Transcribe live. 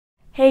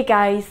Hey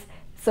guys,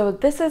 so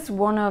this is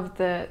one of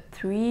the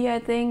three, I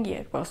think,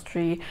 yeah it was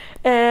three,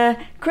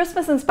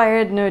 Christmas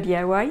inspired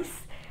NerDIYs.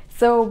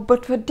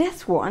 But for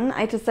this one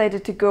I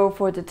decided to go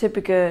for the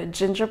typical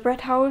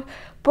gingerbread house,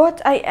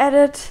 but I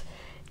added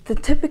the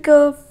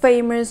typical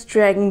famous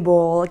Dragon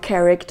Ball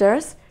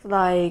characters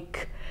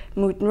like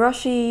Muten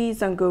Roshi,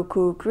 Son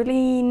Goku,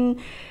 Krillin,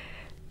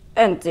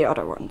 and the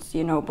other ones,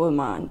 you know,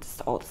 Bulma and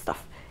all the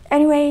stuff.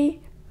 Anyway,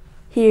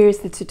 here's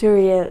the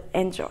tutorial,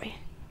 enjoy.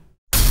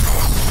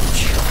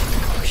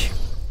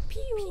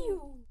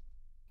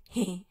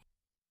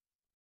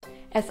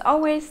 As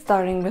always,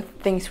 starting with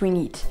things we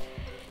need.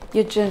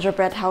 Your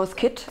gingerbread house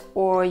kit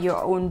or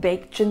your own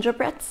baked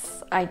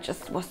gingerbreads. I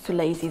just was too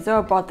lazy, so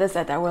I bought this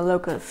at our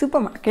local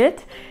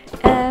supermarket.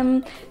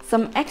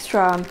 Some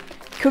extra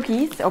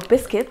cookies or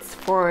biscuits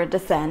for the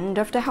sand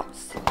of the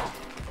house.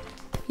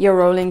 Your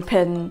rolling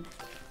pin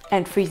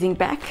and freezing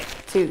bag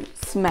to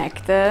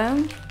smack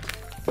the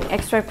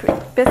extra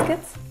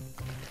biscuits.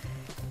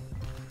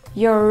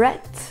 Your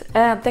red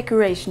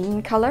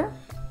decoration color.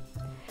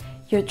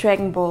 Your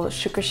Dragonball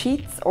sugar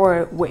sheets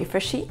or wafer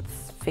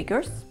sheets,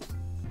 figures.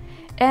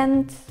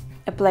 And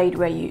a plate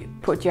where you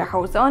put your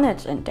house on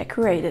it and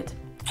decorate it.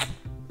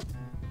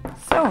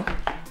 So,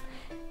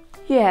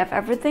 you have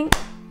everything.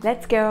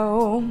 Let's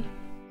go!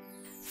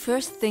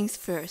 First things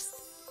first,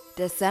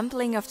 the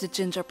assembling of the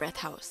gingerbread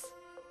house.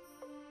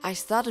 I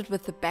started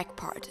with the back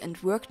part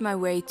and worked my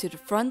way to the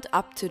front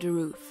up to the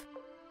roof.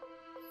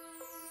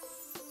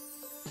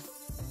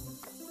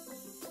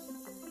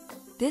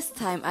 This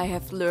time I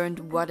have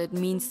learned what it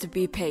means to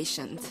be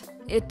patient.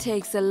 It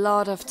takes a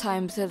lot of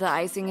time till the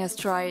icing has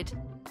dried.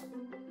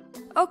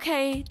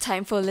 Okay,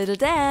 time for a little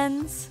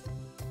dance!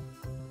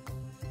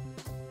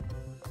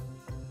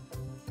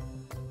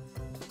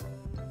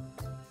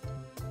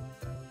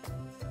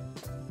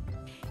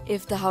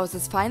 If the house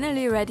is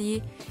finally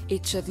ready,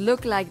 it should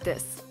look like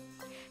this.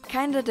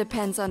 Kinda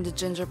depends on the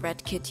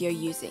gingerbread kit you're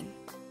using.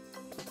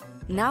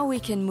 Now we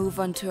can move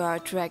on to our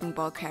Dragon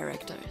Ball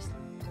characters.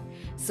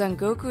 Son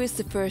Goku is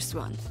the first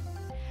one.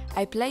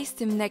 I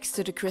placed him next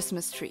to the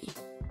Christmas tree.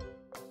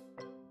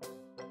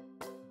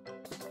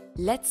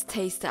 Let's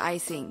taste the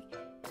icing.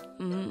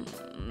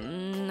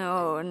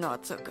 No,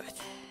 not so good.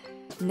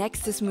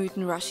 Next is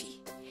Muten Roshi.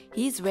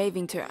 He's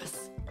waving to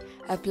us.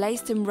 I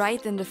placed him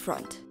right in the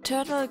front.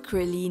 Turtle,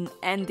 Krillin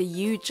and the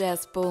huge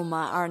ass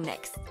Bulma are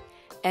next.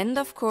 And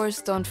of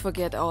course, don't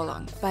forget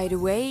Oolong. By the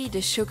way,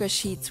 the sugar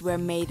sheets were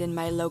made in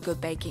my local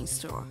baking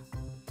store.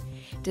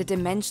 The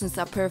dimensions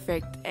are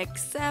perfect,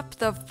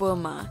 except of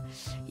Bulma.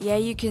 Yeah,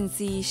 you can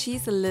see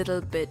she's a little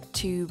bit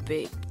too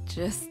big,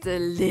 just a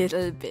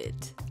little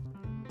bit.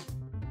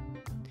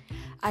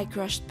 I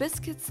crushed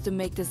biscuits to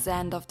make the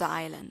sand of the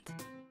island.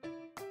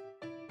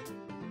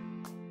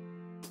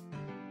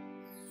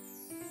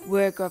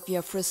 Work off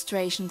your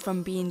frustration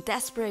from being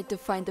desperate to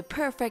find the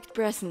perfect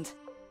present.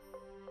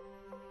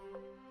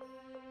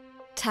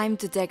 Time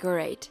to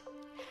decorate.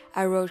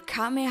 I wrote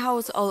Kame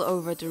House all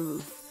over the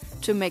roof,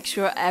 to make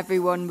sure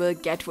everyone will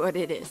get what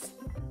it is.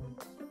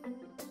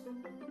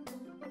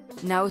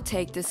 Now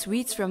take the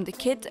sweets from the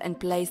kit and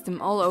place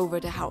them all over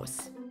the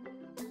house.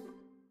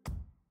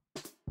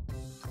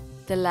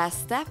 The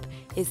last step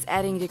is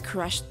adding the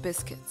crushed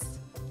biscuits.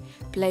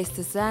 Place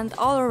the sand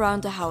all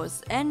around the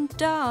house and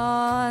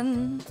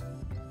done!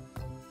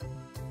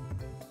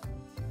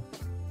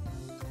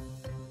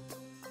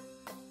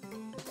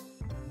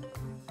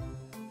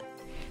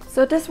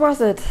 So this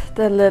was it,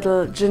 the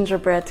little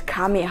gingerbread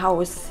Kame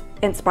House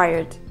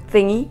inspired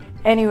thingy.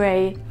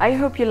 Anyway, I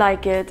hope you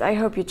like it, I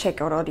hope you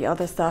check out all the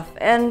other stuff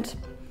and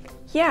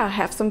yeah,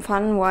 have some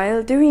fun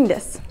while doing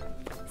this.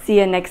 See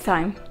you next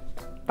time.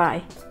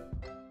 Bye.